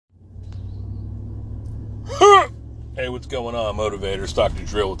Hey, what's going on, motivators? Dr.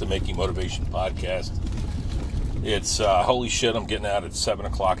 Drill with the Making Motivation podcast. It's holy shit, I'm getting out at 7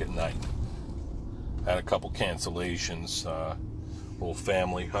 o'clock at night. Had a couple cancellations. Whole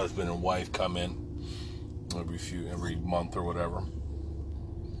family, husband and wife come in every month or whatever.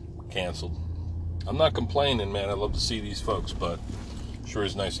 Canceled. I'm not complaining, man. I love to see these folks, but sure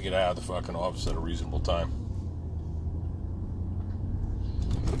is nice to get out of the fucking office at a reasonable time.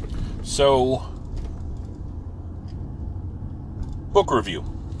 So, book review.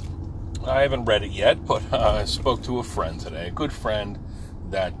 I haven't read it yet, but I spoke to a friend today, a good friend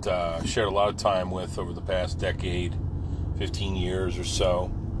that shared a lot of time with over the past decade, 15 years or so.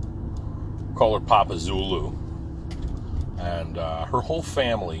 Call her Papa Zulu. And her whole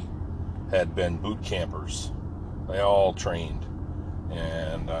family had been boot campers. They all trained.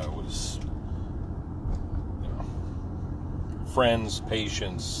 And it was, friends,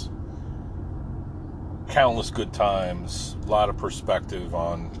 patients, countless good times, a lot of perspective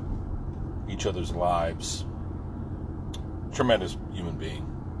on each other's lives. Tremendous human being.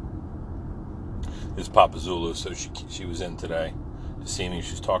 This Papa Zulu, so she was in today to see me.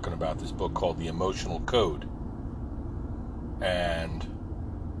 She's talking about this book called The Emotional Code. And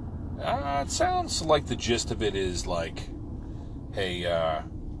it sounds like the gist of it is like, hey,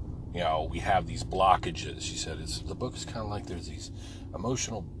 we have these blockages. She said the book is kind of like there's these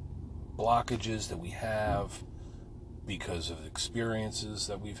emotional blockages that we have because of experiences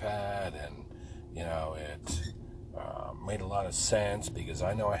that we've had, and it made a lot of sense because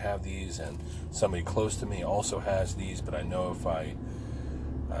I know I have these, and somebody close to me also has these, but I know if I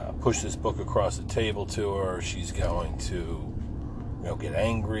push this book across the table to her, she's going to get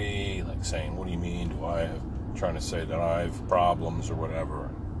angry, like saying, what do you mean, trying to say that I have problems or whatever.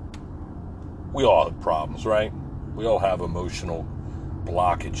 We all have problems, right? We all have emotional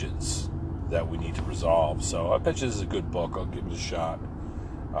blockages that we need to resolve. So I bet you this is a good book. I'll give it a shot.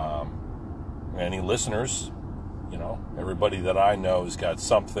 Any listeners, everybody that I know has got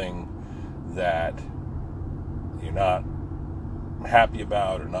something that you're not happy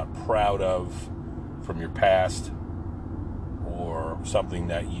about or not proud of from your past, or something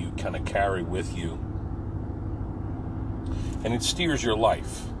that you kind of carry with you, and it steers your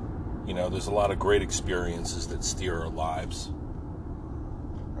life. There's a lot of great experiences that steer our lives.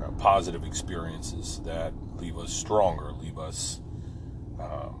 Positive experiences that leave us stronger, leave us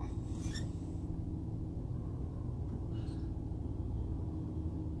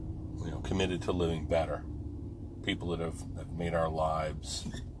committed to living better. People that have made our lives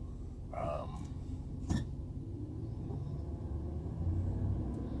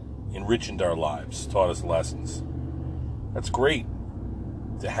enriched our lives, taught us lessons. That's great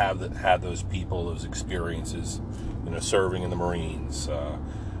to have those people, those experiences, serving in the Marines,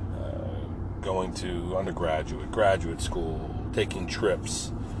 going to undergraduate, graduate school, taking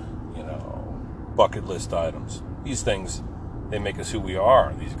trips, bucket list items. These things, they make us who we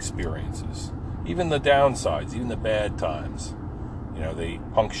are, these experiences. Even the downsides, even the bad times, they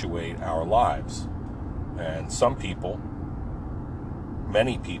punctuate our lives. And some people,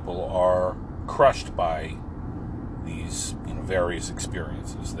 many people, are crushed by these various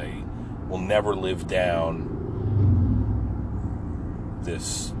experiences. They will never live down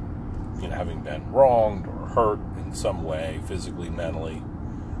this, having been wronged or hurt in some way, physically, mentally.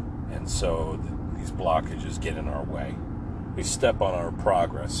 And so these blockages get in our way. They step on our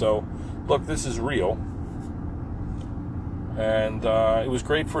progress. So, look, this is real. And it was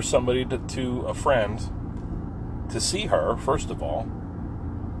great for somebody a friend, to see her, first of all.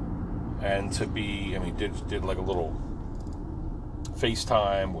 And to be, did like a little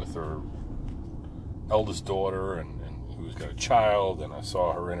FaceTime with her eldest daughter, and who's got a child, and I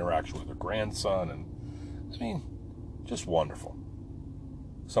saw her interaction with her grandson, and just wonderful.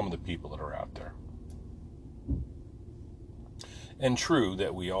 Some of the people that are out there. And true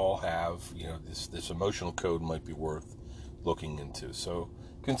that we all have, this emotional code might be worth looking into. So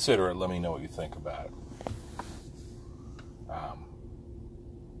consider it. Let me know what you think about it.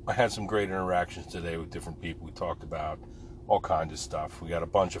 I had some great interactions today with different people. We talked about all kinds of stuff. We got a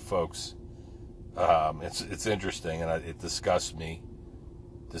bunch of folks. It's interesting, and it disgusts me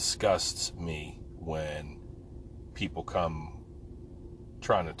when people come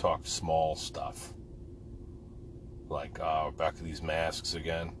trying to talk small stuff. Like, back to these masks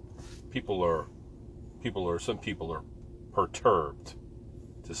again. Some people are perturbed,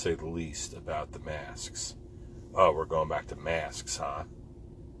 to say the least, about the masks. Oh, we're going back to masks, huh?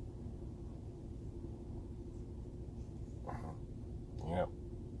 Yep.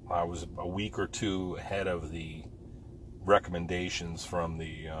 I was a week or two ahead of the recommendations from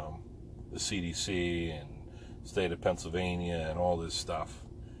the CDC and state of Pennsylvania and all this stuff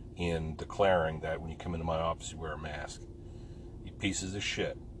in declaring that when you come into my office, you wear a mask. You pieces of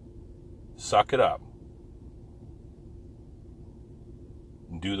shit. Suck it up.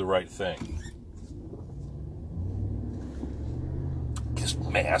 And do the right thing. Just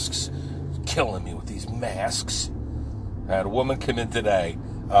masks. Killing me with these masks. I had a woman come in today.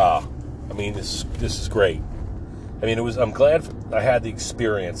 This is great. I'm glad I had the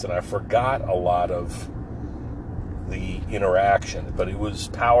experience, and I forgot a lot of the interaction, but it was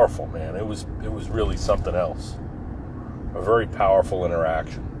powerful, man. It was really something else. A very powerful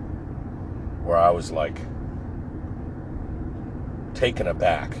interaction where I was like taken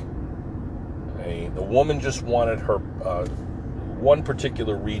aback. The woman just wanted her one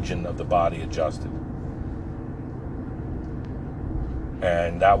particular region of the body adjusted.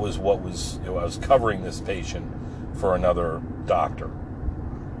 And that was I was covering this patient for another doctor,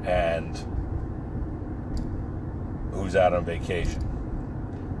 and who's out on vacation.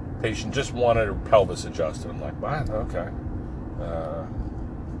 Patient just wanted her pelvis adjusted. I'm like, what? Okay.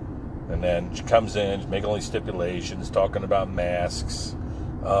 And then she comes in, she's making all these stipulations, talking about masks.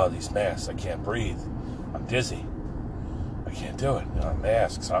 These masks, I can't breathe. I'm dizzy. I can't do it.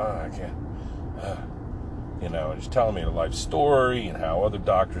 Masks, I can't. Just telling me her life story and how other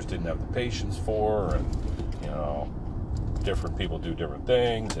doctors didn't have the patience for her, and, different people do different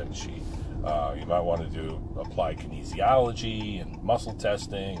things, and she, you might want to apply kinesiology and muscle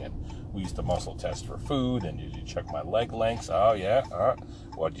testing, and we used to muscle test for food, and you check my leg lengths. Oh, yeah,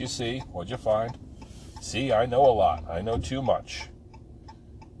 what'd you see? What'd you find? See, I know a lot. I know too much.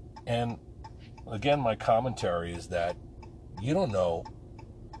 And, again, my commentary is that you don't know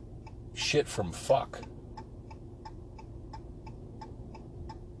shit from fuck.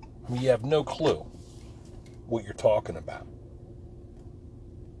 You have no clue what you're talking about.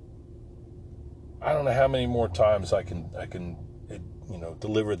 I don't know how many more times I can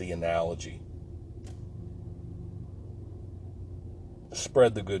deliver the analogy.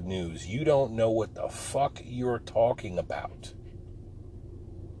 Spread the good news. You don't know what the fuck you're talking about.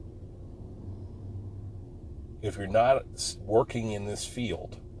 If you're not working in this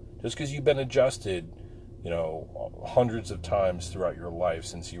field, just because you've been adjusted, hundreds of times throughout your life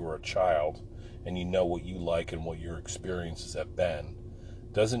since you were a child, and you know what you like and what your experiences have been,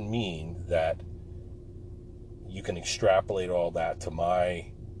 doesn't mean that you can extrapolate all that to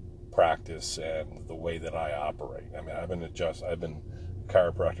my practice and the way that I operate. I've been a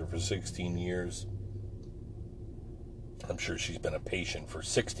chiropractor for 16 years. I'm sure she's been a patient for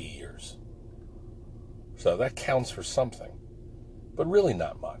 60 years. So that counts for something, but really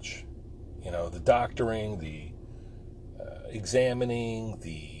not much. The doctoring, the examining,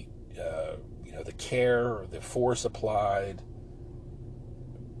 the care, the force applied,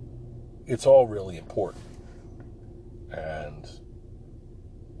 it's all really important. And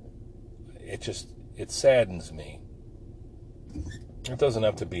it saddens me. It doesn't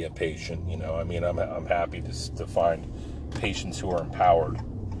have to be a patient, I'm happy to find patients who are empowered,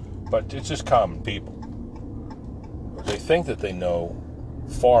 but it's just common people. They think that they know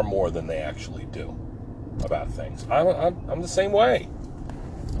far more than they actually do about things. I'm the same way.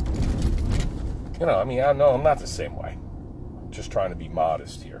 I know I'm not the same way. I'm just trying to be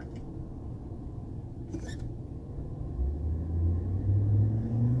modest here.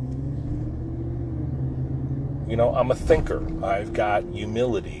 I'm a thinker. I've got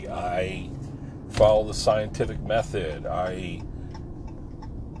humility. I follow the scientific method. I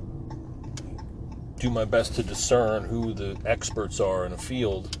do my best to discern who the experts are in a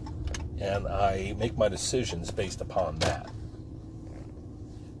field, and I make my decisions based upon that.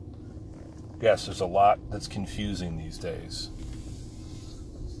 Yes, there's a lot that's confusing these days.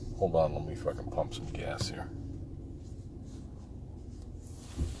 Hold on, let me see if I can pump some gas here.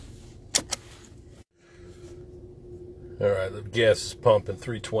 All right, the gas is pumping,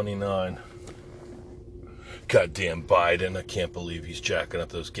 3.29. Goddamn Biden, I can't believe he's jacking up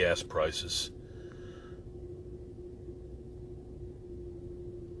those gas prices.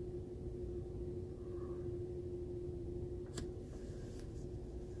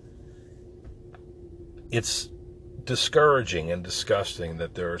 It's discouraging and disgusting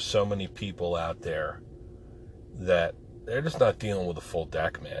that there are so many people out there that they're just not dealing with a full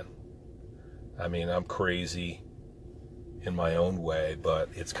deck, man. I'm crazy in my own way, but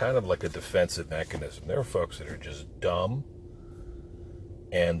it's kind of like a defensive mechanism. There are folks that are just dumb,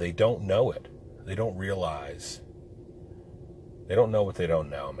 and they don't know it. They don't realize. They don't know what they don't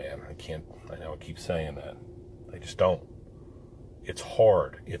know, man. I know I keep saying that. They just don't. It's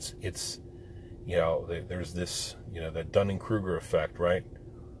hard. It's there's this, that Dunning-Kruger effect, right?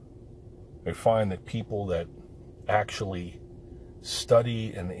 They find that people that actually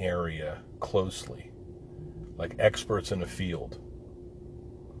study an area closely, like experts in a field.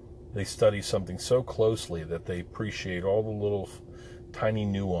 They study something so closely that they appreciate all the little tiny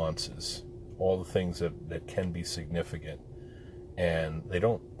nuances, all the things that can be significant. And they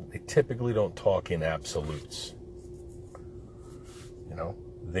typically don't talk in absolutes.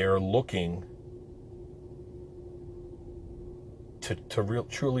 They're looking to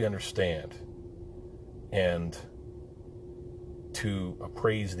truly understand and to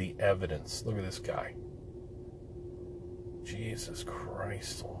appraise the evidence. Look at this guy. Jesus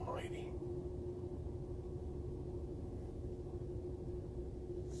Christ Almighty.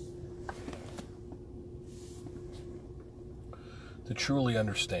 To truly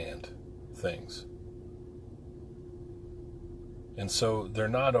understand things. And so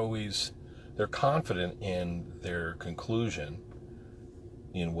they're confident in their conclusion,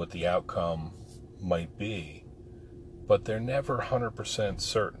 in what the outcome might be, but they're never 100%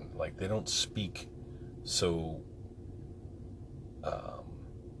 certain. Like, they don't speak so,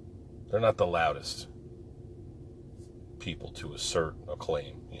 they're not the loudest people to assert a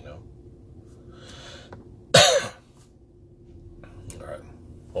claim, All right,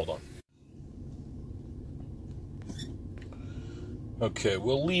 hold on. Okay,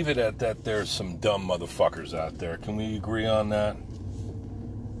 we'll leave it at that. There's some dumb motherfuckers out there. Can we agree on that?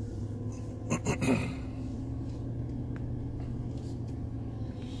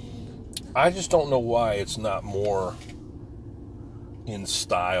 I just don't know why it's not more in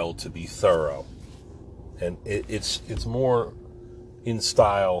style to be thorough. And it's more in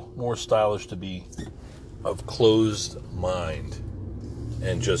style, more stylish to be of closed mind.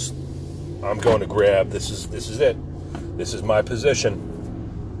 And just, I'm going to grab, this is it. This is my position.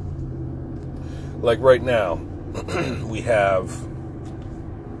 Like right now, we have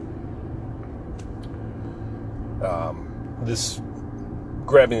this,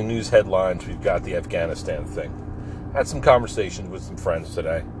 grabbing the news headlines, we've got the Afghanistan thing. Had some conversations with some friends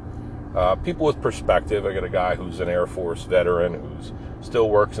today. People with perspective. I got a guy who's an Air Force veteran, who's still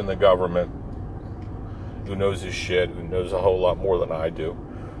works in the government, who knows his shit, who knows a whole lot more than I do.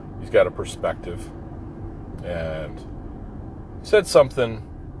 He's got a perspective. And said something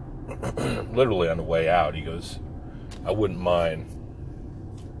literally on the way out. He goes, I wouldn't mind.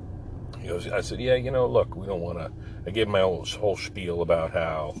 He goes, I said, yeah, look, we don't want to. I gave my whole spiel about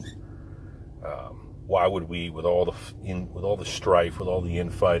how, why would we, with all the strife, with all the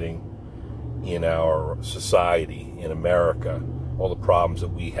infighting in our society, in America, all the problems that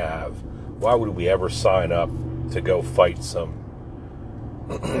we have, why would we ever sign up to go fight some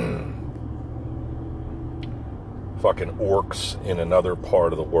fucking orcs in another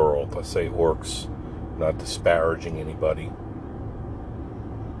part of the world? I say orcs, not disparaging anybody,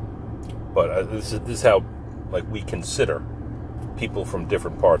 but this is how, like, we consider people from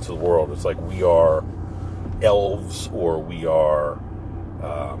different parts of the world. It's like we are elves, or we are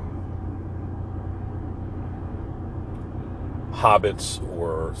hobbits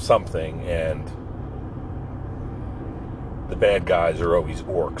or something, and the bad guys are always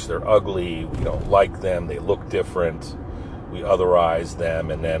orcs. They're ugly, we don't like them, they look different, we otherize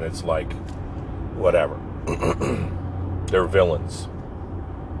them, and then it's like, whatever. They're villains.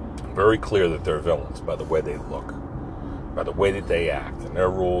 Very clear that they're villains by the way they look, by the way that they act, and their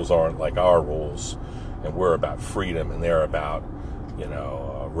rules aren't like our rules, and we're about freedom, and they're about,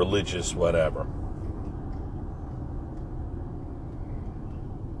 religious whatever.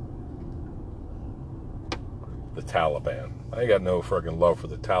 The Taliban. I got no fucking love for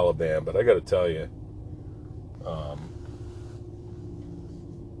the Taliban, but I got to tell you,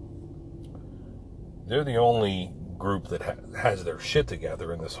 they're the only group that has their shit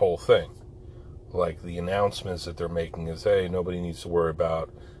together in this whole thing. Like, the announcements that they're making is, hey, nobody needs to worry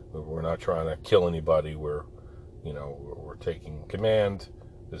about, we're not trying to kill anybody, we're taking command,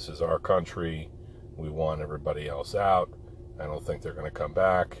 this is our country, we want everybody else out, I don't think they're going to come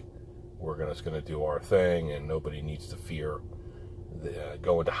back, we're just going to do our thing, and nobody needs to fear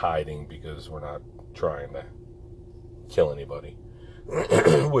go into hiding because we're not trying to kill anybody.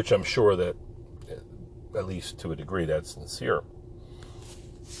 Which I'm sure that, at least to a degree, that's sincere.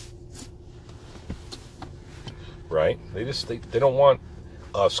 Right? They don't want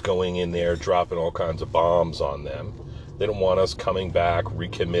us going in there dropping all kinds of bombs on them. They don't want us coming back,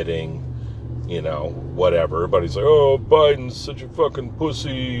 recommitting, whatever. Everybody's like, oh, Biden's such a fucking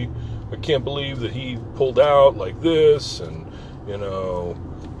pussy. I can't believe that he pulled out like this. And,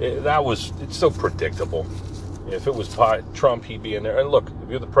 it's so predictable. If it was Trump, he'd be in there. And look, if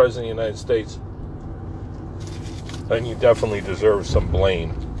you're the president of the United States, then you definitely deserve some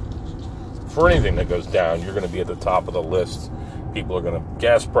blame for anything that goes down, you're going to be at the top of the list. People are going to,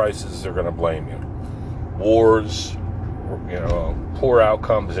 gas prices, they're going to blame you. Wars, poor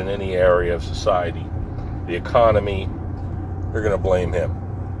outcomes in any area of society, the economy, they're going to blame him.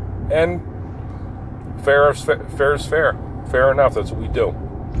 And fair is fair. Fair enough, that's what we do.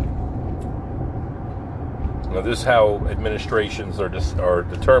 This is how administrations are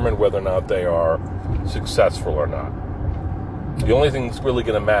determined whether or not they are successful or not. The only thing that's really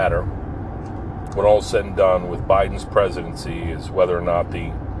going to matter when all's said and done with Biden's presidency is whether or not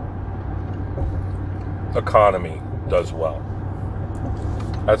the economy does well.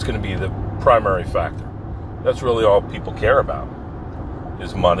 That's going to be the primary factor. That's really all people care about,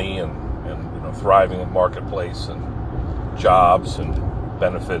 is money and thriving marketplace and jobs and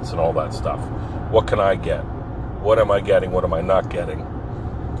benefits and all that stuff. What can I get? What am I getting? What am I not getting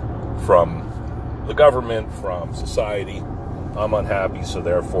from the government, from society? I'm unhappy, so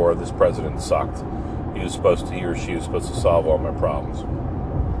therefore this president sucked. He or she was supposed to solve all my problems.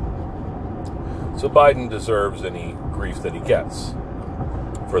 So Biden deserves any grief that he gets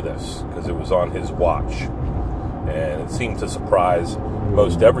for this, because it was on his watch. And it seemed to surprise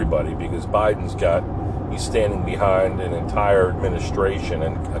most everybody, because he's standing behind an entire administration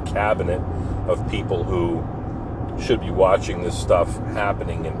and a cabinet of people who should be watching this stuff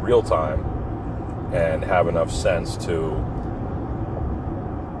happening in real time and have enough sense to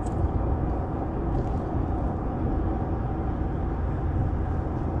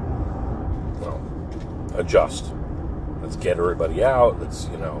adjust. Let's get everybody out. Let's,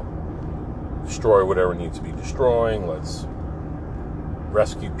 destroy whatever needs to be destroying. Let's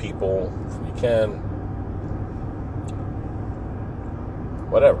rescue people if we can.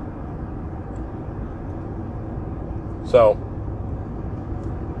 Whatever. So,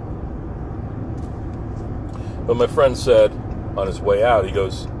 but my friend said on his way out, he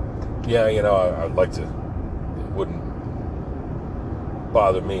goes, yeah, I'd like to, it wouldn't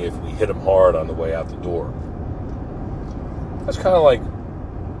bother me if we hit him hard on the way out the door. That's kind of like,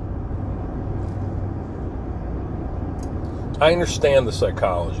 I understand the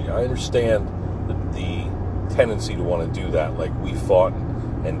psychology. I understand the tendency to want to do that. Like, we fought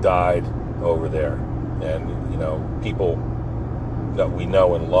and died over there. And, people that we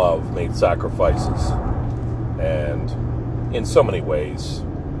know and love made sacrifices. And in so many ways,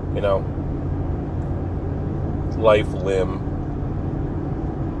 life, limb,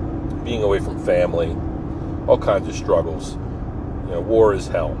 being away from family, all kinds of struggles. War is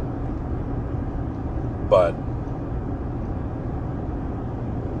hell. But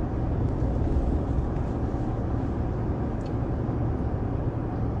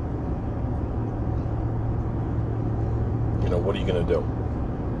what are you going to do?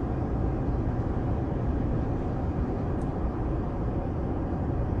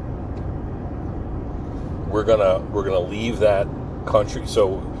 We're gonna leave that country.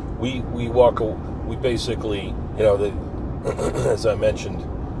 So we basically, as I mentioned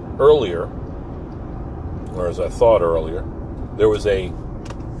earlier, or as I thought earlier, there was a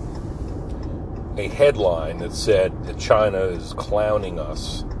headline that said that China is clowning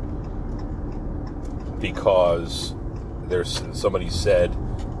us because somebody said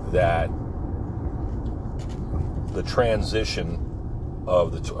that the transition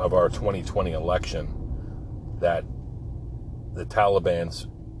of our 2020 election, that the Taliban's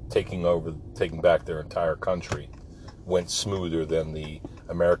taking back their entire country, went smoother than the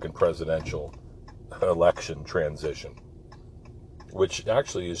American presidential election transition, which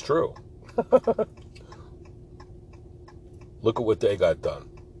actually is true. Look at what they got done.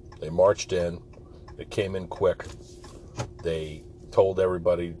 They marched in. It came in quick. They told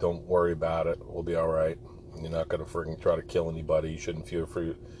everybody, don't worry about it. We'll be all right. You're not going to freaking try to kill anybody. You shouldn't fear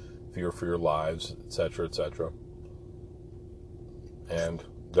for your lives, etc., etc. And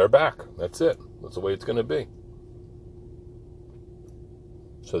they're back. That's it. That's the way it's going to be.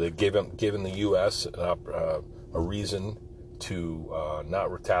 So they've given the U.S. a reason to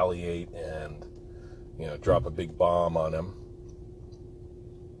not retaliate and drop a big bomb on them.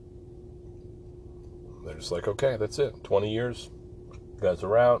 They're just like, okay, that's it. 20 years, you guys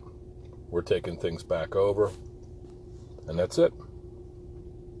are out. We're taking things back over, and that's it.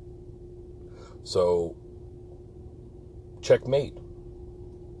 So, checkmate.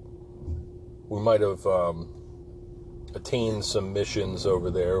 We might have attained some missions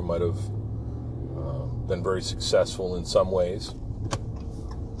over there. Might have been very successful in some ways,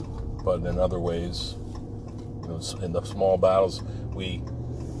 but in other ways, in the small battles, we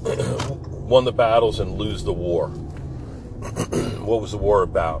won the battles and lose the war. What was the war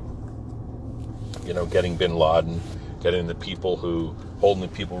about? Getting bin Laden, getting the people who holding the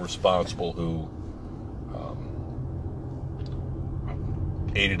people responsible who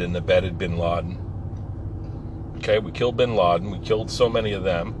aided and abetted bin Laden. Okay, we killed bin Laden. We killed so many of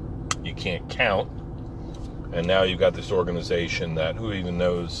them, you can't count. And now you've got this organization that who even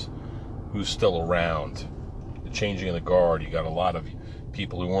knows who's still around. The changing of the guard. You got a lot of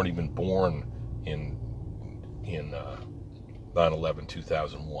people who weren't even born in 9/11,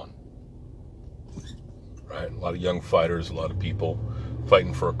 2001. Right? A lot of young fighters, a lot of people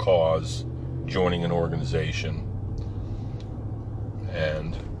fighting for a cause, joining an organization.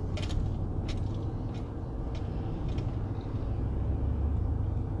 And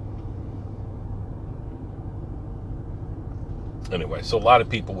anyway, so a lot of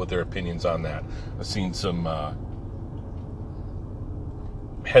people with their opinions on that. I've seen some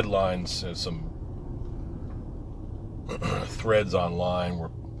headlines, some threads online where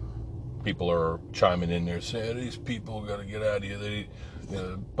people are chiming in there saying, these people got to get out of here.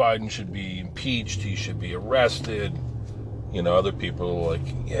 Biden should be impeached. He should be arrested. Other people are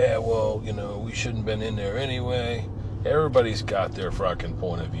like, yeah, well, we shouldn't have been in there anyway. Everybody's got their fucking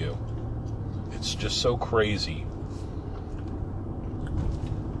point of view. It's just so crazy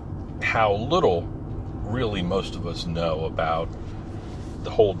how little really most of us know about the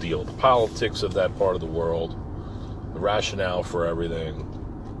whole deal, the politics of that part of the world, the rationale for everything,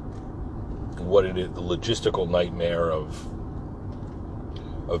 what it is, the logistical nightmare of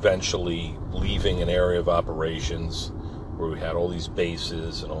eventually leaving an area of operations where we had all these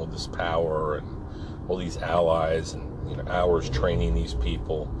bases and all this power and all these allies and hours training these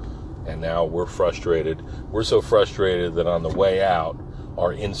people, and now we're frustrated. We're so frustrated that on the way out,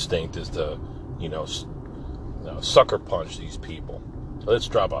 our instinct is to, sucker punch these people. Let's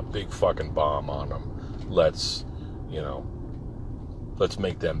drop a big fucking bomb on them. Let's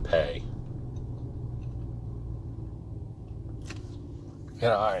make them pay.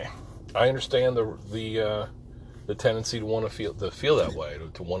 I understand the tendency to want to feel that way,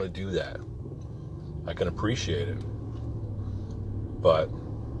 to want to do that. I can appreciate it, but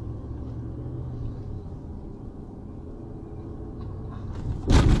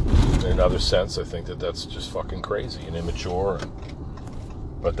in another sense, I think that that's just fucking crazy and immature.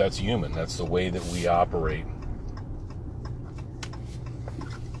 But that's human. That's the way that we operate.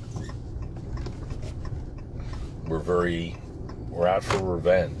 We're out for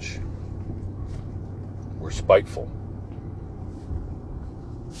revenge. We're spiteful.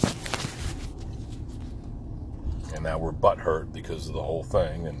 And now we're butthurt because of the whole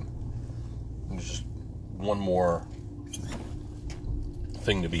thing. And there's just one more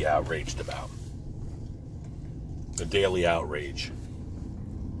thing to be outraged about. The Daily Outrage.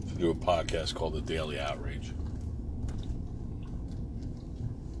 To do a podcast called The Daily Outrage.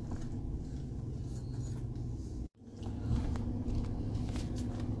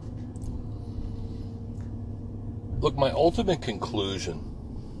 Look, my ultimate conclusion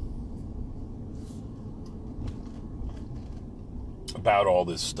about all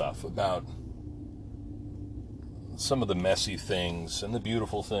this stuff, about some of the messy things and the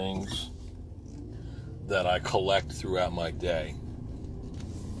beautiful things that I collect throughout my day,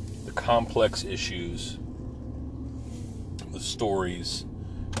 the complex issues, the stories,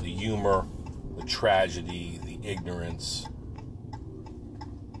 the humor, the tragedy, the ignorance,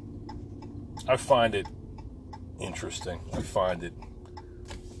 I find it interesting. I find it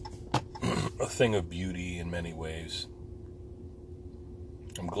a thing of beauty in many ways.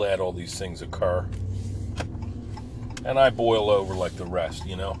 I'm glad all these things occur. And I boil over like the rest,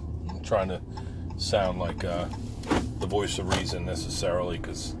 I'm trying to sound like the voice of reason necessarily,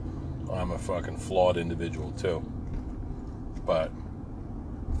 because I'm a fucking flawed individual too. But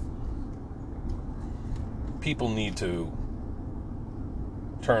people need to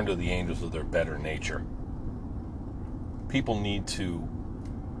turn to the angels of their better nature. People need to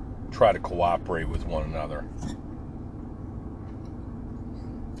try to cooperate with one another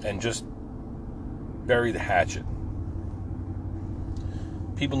and just bury the hatchet.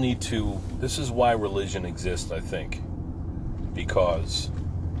 People need to, this is why religion exists, I think, because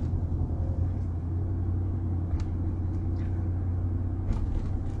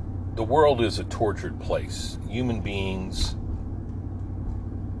the world is a tortured place. Human beings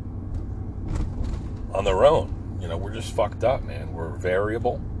on their own, we're just fucked up, man. We're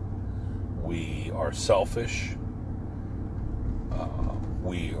variable. We are selfish.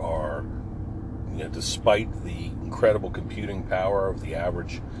 We are, despite the incredible computing power of the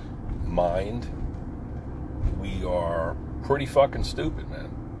average mind, we are pretty fucking stupid, man.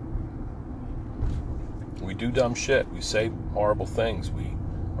 We do dumb shit. We say horrible things. We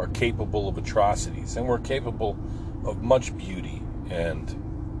are capable of atrocities, and we're capable of much beauty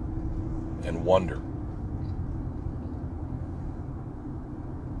and wonder.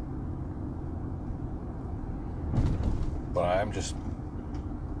 But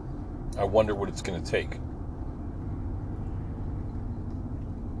I wonder what it's going to take.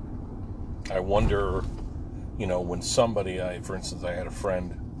 I wonder, when somebody, for instance, I had a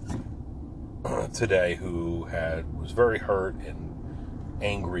friend today who was very hurt and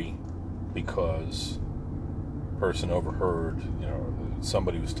angry because a person overheard,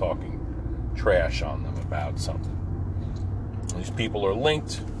 somebody was talking trash on them about something. These people are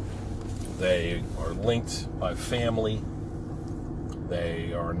linked. They are linked by family.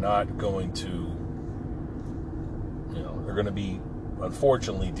 They are not going to, they're going to be,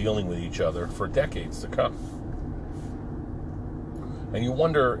 unfortunately, dealing with each other for decades to come. And you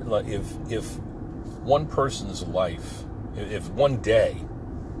wonder, if one person's life, if one day,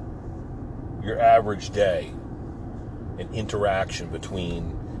 your average day, an interaction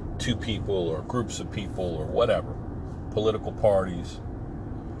between two people or groups of people or whatever, political parties,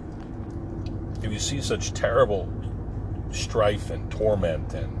 if you see such terrible strife and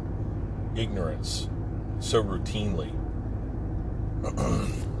torment and ignorance so routinely,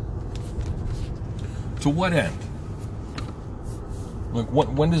 to what end? Like,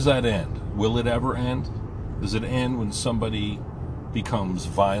 when does that end? Will it ever end? Does it end when somebody becomes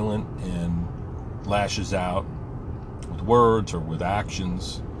violent and lashes out with words or with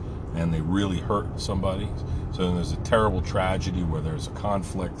actions and they really hurt somebody? So then there's a terrible tragedy where there's a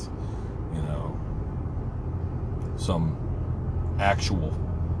conflict, some actual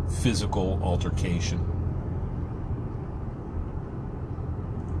physical altercation.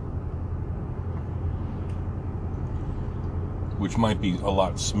 Which might be a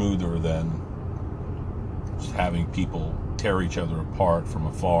lot smoother than just having people tear each other apart from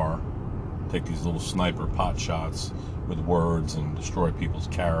afar, take these little sniper pot shots with words and destroy people's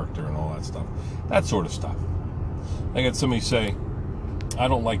character and all that stuff. That sort of stuff. I got somebody say, I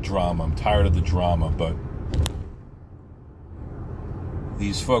don't like drama, I'm tired of the drama, but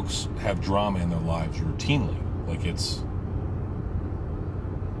these folks have drama in their lives routinely. Like,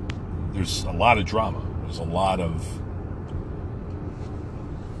 there's a lot of drama. There's a lot of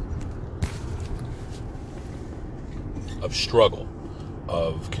struggle,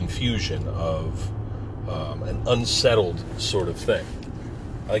 of confusion, of an unsettled sort of thing.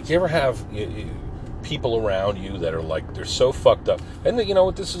 Like, you ever have people around you that are like, they're so fucked up. And you know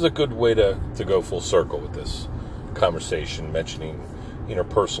what, this is a good way to go full circle with this conversation, mentioning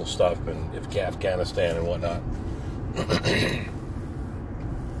interpersonal stuff and Afghanistan and whatnot.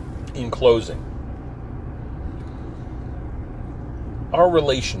 In closing, our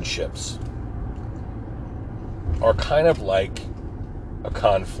relationships are kind of like a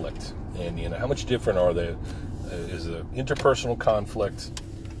conflict. And how much different are they? Is an interpersonal conflict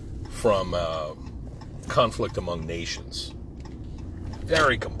from conflict among nations?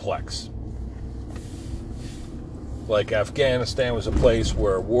 Very complex. Like, Afghanistan was a place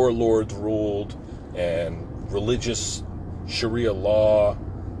where warlords ruled and religious Sharia law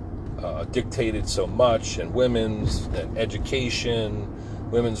dictated so much, and women's and education,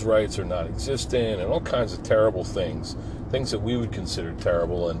 women's rights are non-existent, and all kinds of terrible things that we would consider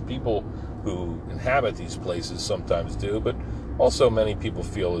terrible, and people who inhabit these places sometimes do, but also many people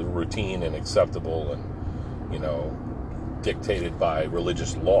feel is routine and acceptable and, dictated by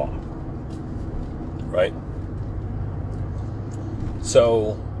religious law, right?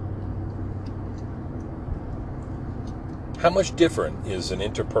 So, how much different is an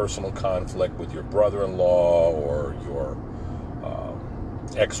interpersonal conflict with your brother-in-law or your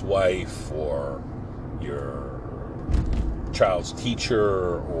ex-wife or your child's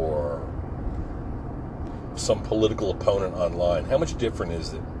teacher or some political opponent online? How much different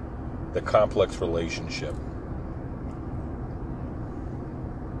is it, the complex relationship?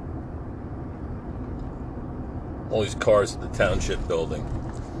 All these cars at the township building,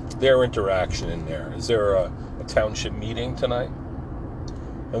 their interaction in there. Is there a township meeting tonight?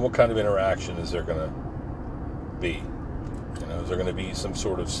 And what kind of interaction is there going to be? Is there going to be some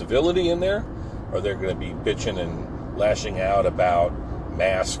sort of civility in there? Or are they going to be bitching and lashing out about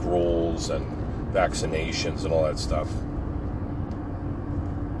mask rules and vaccinations and all that stuff?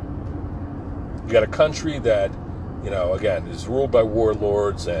 You got a country that, again, is ruled by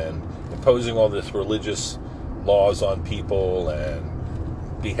warlords and imposing all this religious laws on people and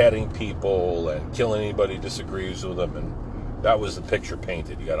beheading people and killing anybody who disagrees with them, and that was the picture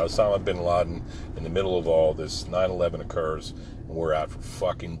painted. You got Osama bin Laden in the middle of all this. 9/11 occurs, and we're out for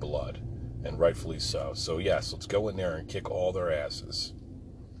fucking blood, and rightfully so. So yes, let's go in there and kick all their asses.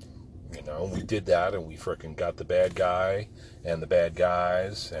 You know, we did that, and we frickin' got the bad guy and the bad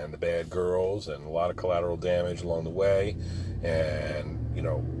guys and the bad girls and a lot of collateral damage along the way. And, you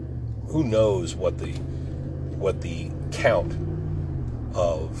know, who knows what the count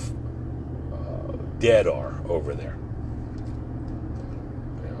of dead are over there.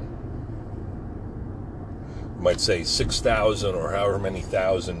 You know, you might say 6,000 or however many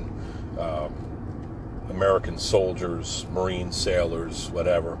thousand American soldiers, Marines, sailors,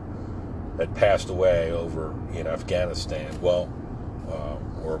 whatever, that passed away over in Afghanistan. Well,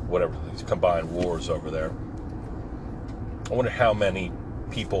 or whatever, these combined wars over there. I wonder how many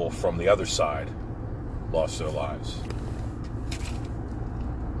people from the other side lost their lives.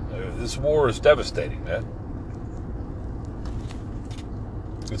 This war is devastating, man.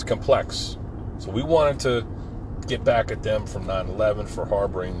 It's complex. So we wanted to get back at them from 9/11 for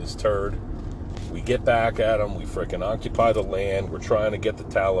harboring this turd. We get back at them. We frickin' occupy the land. We're trying to get the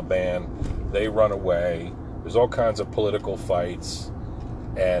Taliban. They run away. There's all kinds of political fights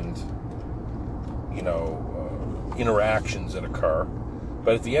and, you know, interactions that occur.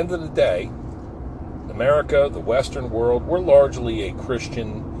 But at the end of the day, America, the Western world, we're largely a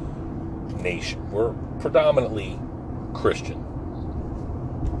Christian nation. We're predominantly Christian.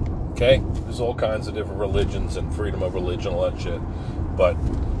 Okay? There's all kinds of different religions and freedom of religion, all that shit. But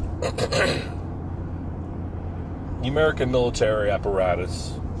the American military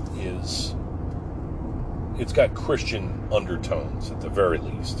apparatus it's got Christian undertones at the very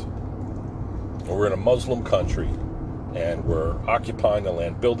least. We're in a Muslim country, and we're occupying the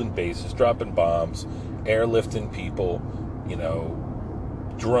land, building bases, dropping bombs, airlifting people, you know,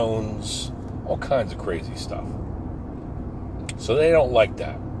 drones, all kinds of crazy stuff. So they don't like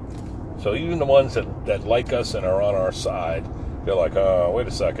that. So even the ones that like us and are on our side, they're like, oh, wait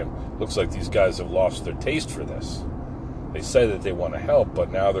a second. Looks like these guys have lost their taste for this. They say that they want to help,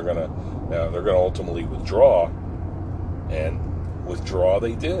 but now they're gonna ultimately withdraw. And withdraw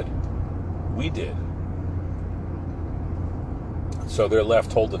they did. We did. So they're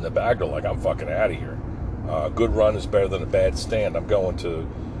left holding the bag. They're like, I'm fucking out of here. A good run is better than a bad stand. I'm going to,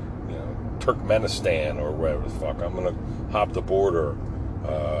 you know, Turkmenistan or wherever the fuck. I'm gonna hop the border.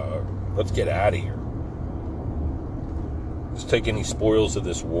 Let's get out of here. Let's take any spoils of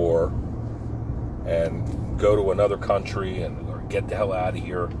this war and go to another country or get the hell out of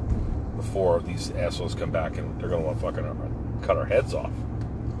here before these assholes come back and they're going to want to fucking cut our heads off.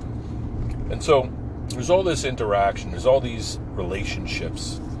 And so there's all this interaction, there's all these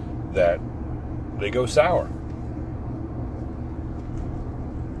relationships that they go sour.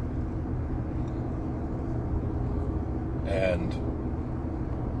 And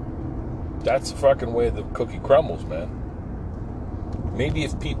that's the fucking way the cookie crumbles, man. Maybe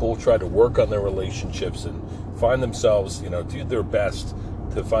if people try to work on their relationships and find themselves, you know, do their best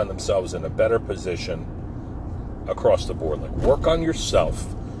to find themselves in a better position across the board. Like, work on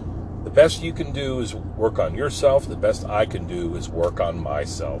yourself. The best you can do is work on yourself. The best I can do is work on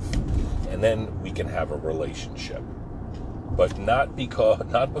myself. And then we can have a relationship. But not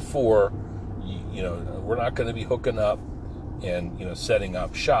before, you know, we're not going to be hooking up and, you know, setting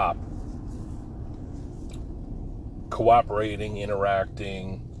up shop, cooperating,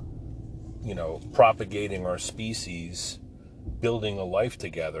 interacting, you know, propagating our species, building a life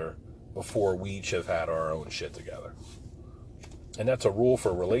together before we each have had our own shit together. And that's a rule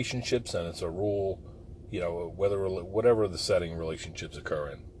for relationships, and it's a rule, you know, whatever the setting relationships occur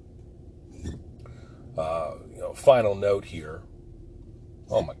in. You know, final note here.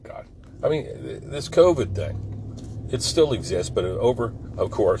 Oh my God. I mean, this COVID thing, it still exists, but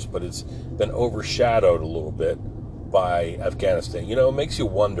of course, but it's been overshadowed a little bit by Afghanistan. You know, it makes you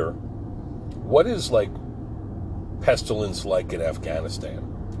wonder, what is like pestilence like in Afghanistan?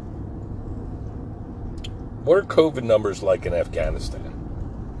 What are COVID numbers like in Afghanistan?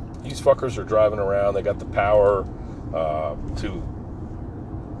 These fuckers are driving around. They got the power to,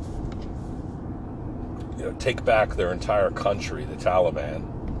 you know, take back their entire country, the Taliban.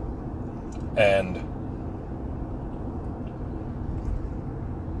 And,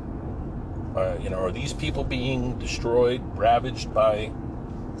 you know, are these people being destroyed, ravaged by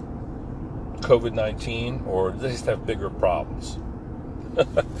COVID-19, or do they just have bigger problems?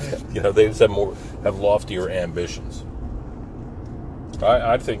 You know, they just have loftier ambitions.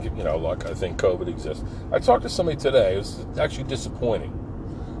 I think, you know, look, I think COVID exists. I talked to somebody today. It was actually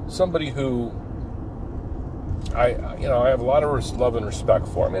disappointing. Somebody who I have a lot of love and respect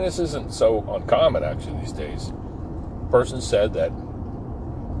for. I mean, this isn't so uncommon actually these days. A person said that,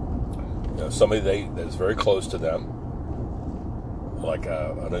 you know, somebody that's very close to them, like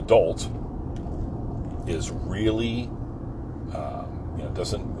an adult, is really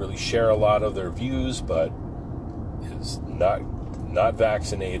doesn't really share a lot of their views, but is not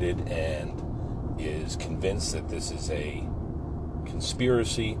vaccinated and is convinced that this is a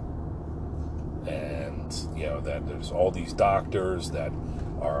conspiracy, and that there's all these doctors that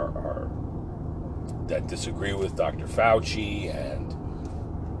that disagree with Dr. Fauci, and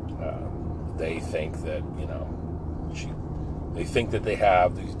they think that they think that they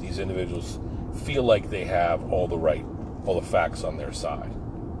have these individuals feel like they have all the facts on their side.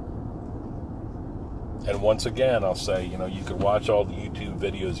 And once again, I'll say, you could watch all the YouTube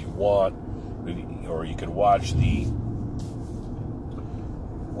videos you want, or you could watch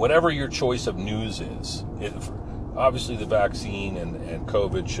whatever your choice of news is. Obviously, the vaccine and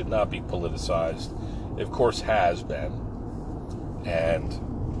COVID should not be politicized. It, of course, has been. And,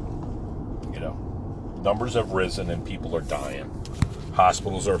 numbers have risen and people are dying.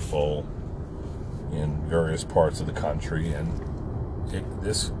 Hospitals are full in various parts of the country, and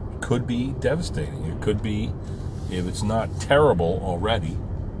this could be devastating. It could be, if it's not terrible already,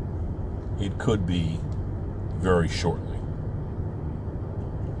 it could be very shortly.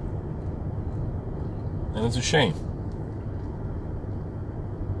 And it's a shame.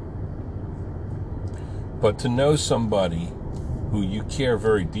 But to know somebody who you care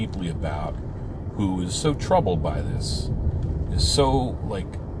very deeply about, who is so troubled by this, is so,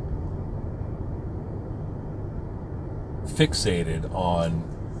 fixated on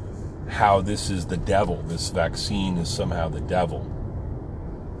how this is the devil, this vaccine is somehow the devil,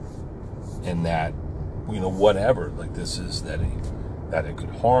 and that, whatever, this is that it could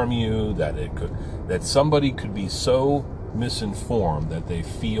harm you, that somebody could be so misinformed that they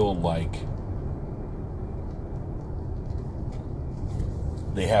feel like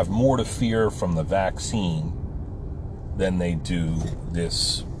they have more to fear from the vaccine than they do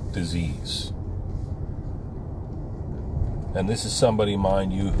this disease. And this is somebody,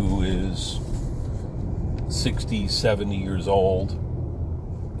 mind you, who is 60, 70 years old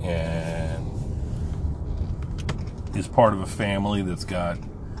and is part of a family that's got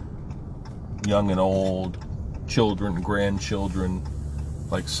young and old, children, grandchildren,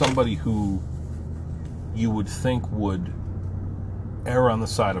 somebody who you would think would err on the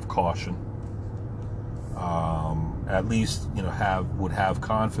side of caution, at least would have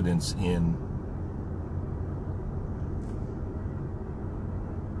confidence in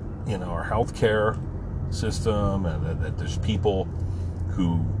our healthcare system, and that there's people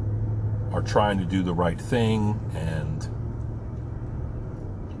who are trying to do the right thing, and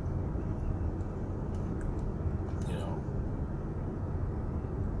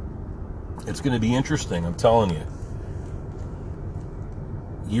it's going to be interesting, I'm telling you.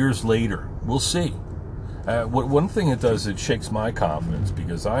 Years later, we'll see. One thing it does, it shakes my confidence,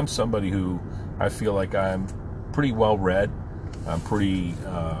 because I'm somebody who I feel like I'm pretty well read. I'm pretty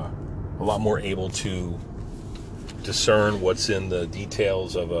a lot more able to discern what's in the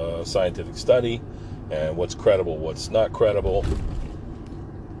details of a scientific study and what's credible, what's not credible.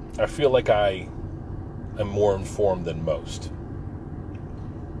 I feel like I am more informed than most.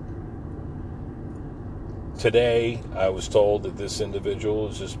 Today, I was told that this individual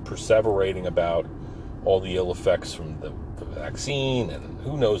is just perseverating about all the ill effects from the vaccine and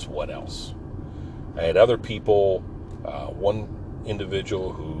who knows what else. I had other people, one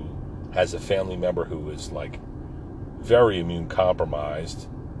individual who has a family member who is very immune compromised,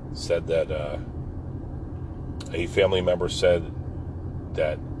 said that a family member said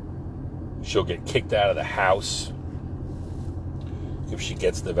that she'll get kicked out of the house if she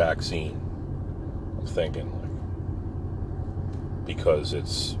gets the vaccine. I'm thinking, because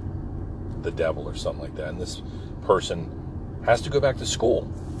it's the devil or something like that. And this person has to go back to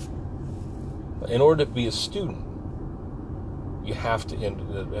school. In order to be a student, you have to,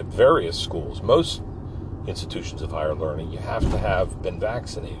 at various schools, most institutions of higher learning, you have to have been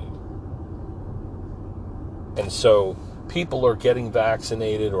vaccinated. And so people are getting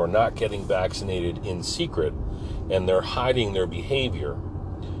vaccinated or not getting vaccinated in secret, and they're hiding their behavior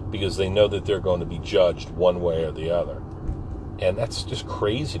because they know that they're going to be judged one way or the other. And that's just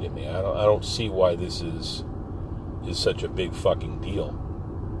crazy to me. I don't see why this is such a big fucking deal.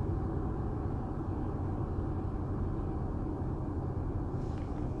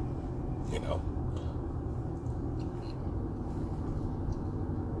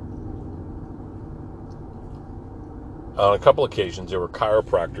 On a couple occasions, there were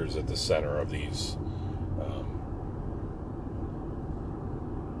chiropractors at the center of these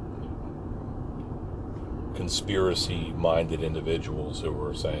conspiracy-minded individuals who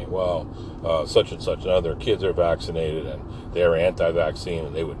were saying, well, such and such and other kids are vaccinated and they're anti-vaccine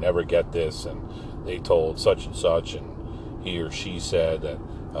and they would never get this, and they told such and such, and he or she said that,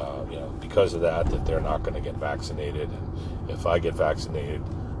 because of that they're not going to get vaccinated. And if I get vaccinated,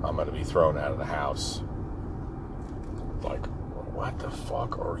 I'm going to be thrown out of the house. Like, what the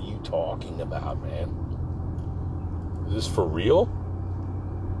fuck are you talking about, man? Is this for real?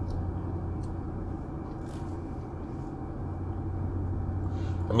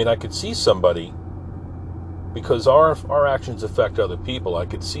 I mean, I could see somebody, because our actions affect other people, I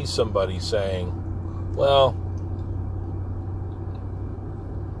could see somebody saying, well,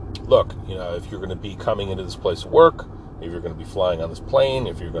 look, if you're going to be coming into this place of work, if you're going to be flying on this plane,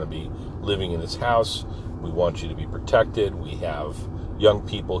 if you're going to be living in this house, we want you to be protected. We have young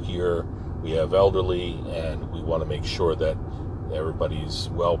people here, we have elderly, and we want to make sure that everybody's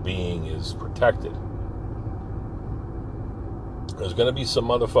well-being is protected. There's going to be some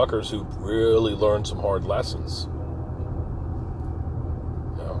motherfuckers who really learn some hard lessons.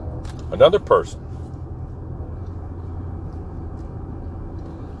 Another person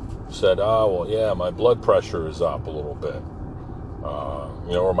said, my blood pressure is up a little bit.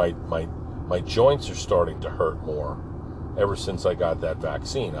 Or my joints are starting to hurt more ever since I got that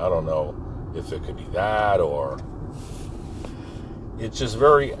vaccine. I don't know if it could be that, or it's just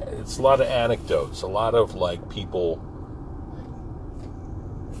it's a lot of anecdotes, a lot of like people,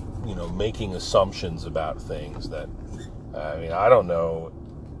 making assumptions about things that, I don't know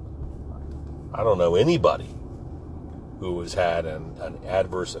anybody who has had an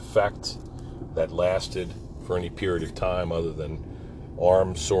adverse effect that lasted for any period of time other than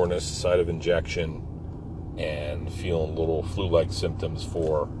arm soreness, site of injection, and feeling little flu-like symptoms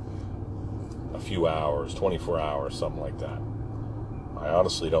for a few hours, 24 hours, something like that. I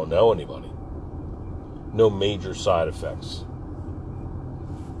honestly don't know anybody. No major side effects.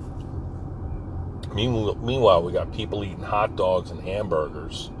 Meanwhile, we got people eating hot dogs and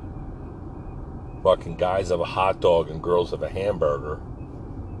hamburgers. Fucking guys have a hot dog and girls have a hamburger.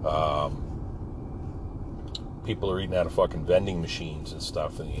 People are eating out of fucking vending machines and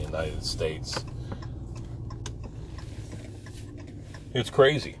stuff in the United States. It's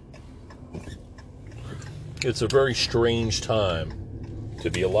crazy. It's a very strange time to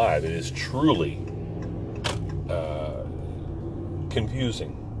be alive. It is truly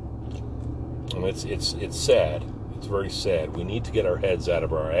confusing. And it's sad. It's very sad. We need to get our heads out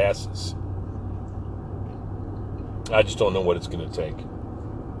of our asses. I just don't know what it's going to take.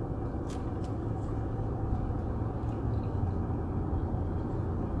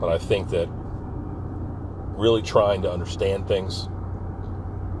 But I think that really trying to understand things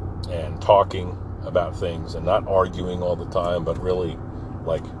and talking about things and not arguing all the time, but really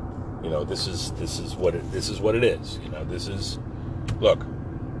like, this is what it is. Look,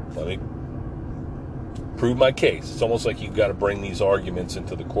 let me prove my case. It's almost like you've got to bring these arguments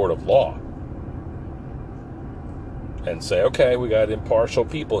into the court of law and say, okay, we got impartial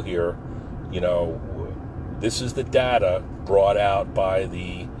people here. This is the data brought out by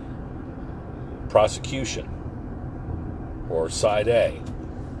the prosecution or side A.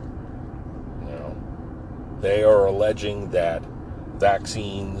 They are alleging that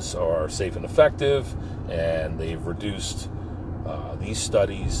vaccines are safe and effective, and they've reduced these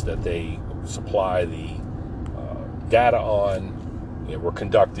studies that they supply the data on. Were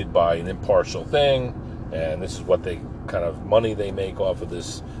conducted by an impartial thing, and this is what they kind of money they make off of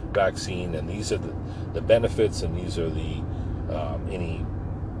this vaccine, and these are the benefits, and these are the any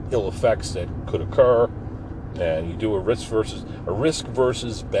ill effects that could occur. And you do a risk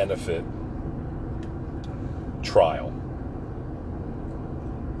versus benefit trial.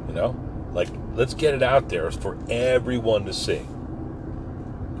 Like, let's get it out there for everyone to see.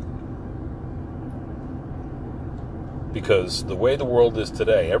 Because the way the world is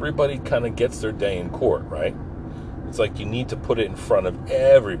today, everybody kind of gets their day in court, right? It's like you need to put it in front of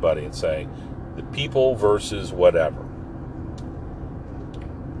everybody and say, the people versus whatever.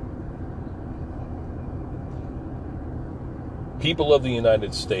 People of the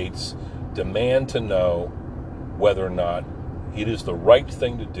United States demand to know whether or not it is the right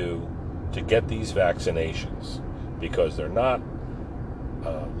thing to do to get these vaccinations, because they're not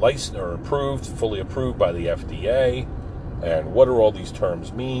licensed or fully approved by the FDA. And what do all these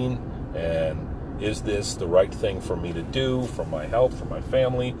terms mean? And is this the right thing for me to do for my health, for my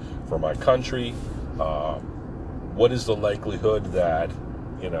family, for my country? What is the likelihood that,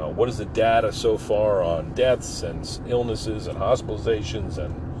 what is the data so far on deaths and illnesses and hospitalizations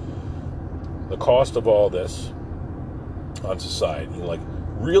and the cost of all this on society? Like,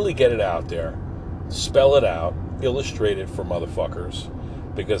 really get it out there, spell it out, illustrate it for motherfuckers.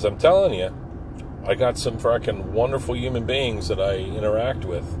 Because I'm telling you, I got some freaking wonderful human beings that I interact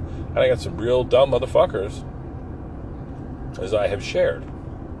with, and I got some real dumb motherfuckers as I have shared.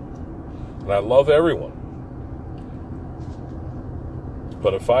 And I love everyone.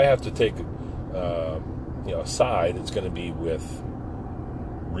 But if I have to take a side, it's going to be with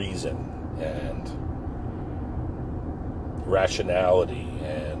reason and rationality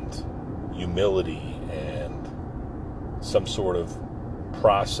and humility and some sort of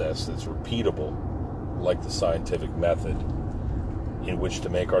process that's repeatable, like the scientific method, in which to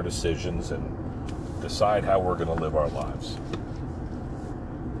make our decisions and decide how we're going to live our lives.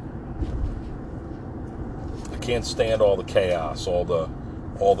 I can't stand all the chaos, all the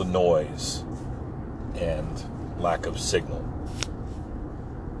noise and lack of signal.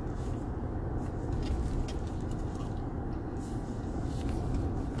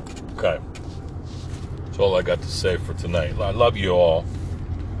 Okay. That's all I got to say for tonight. I love you all.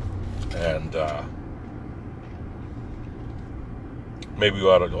 And maybe we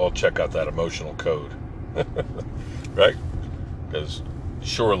ought to all check out that emotional code. Right? Because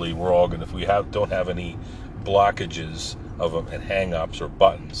surely we're all going to, if we don't have any blockages of them and hang-ups or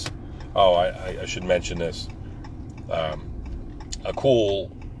buttons. Oh, I should mention this. A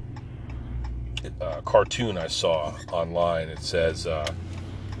cool cartoon I saw online. It says,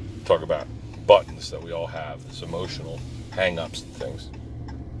 talk about buttons that we all have, this emotional hang-ups and things.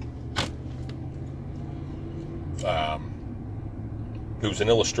 It was an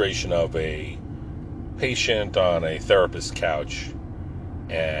illustration of a patient on a therapist's couch,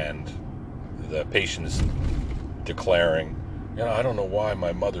 and the patient is declaring, I don't know why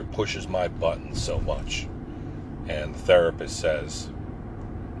my mother pushes my buttons so much. And the therapist says,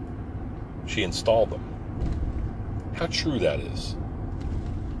 she installed them. How true that is.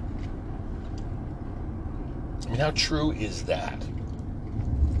 I mean, how true is that?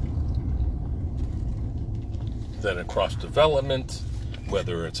 That across development,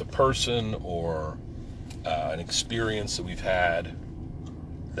 whether it's a person or an experience that we've had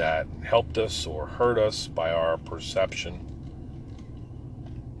that helped us or hurt us by our perception,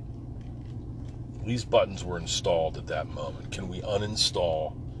 these buttons were installed at that moment. Can we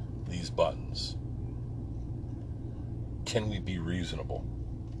uninstall these buttons? Can we be reasonable?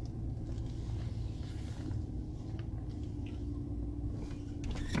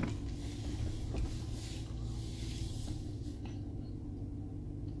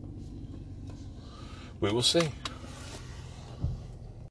 We will see.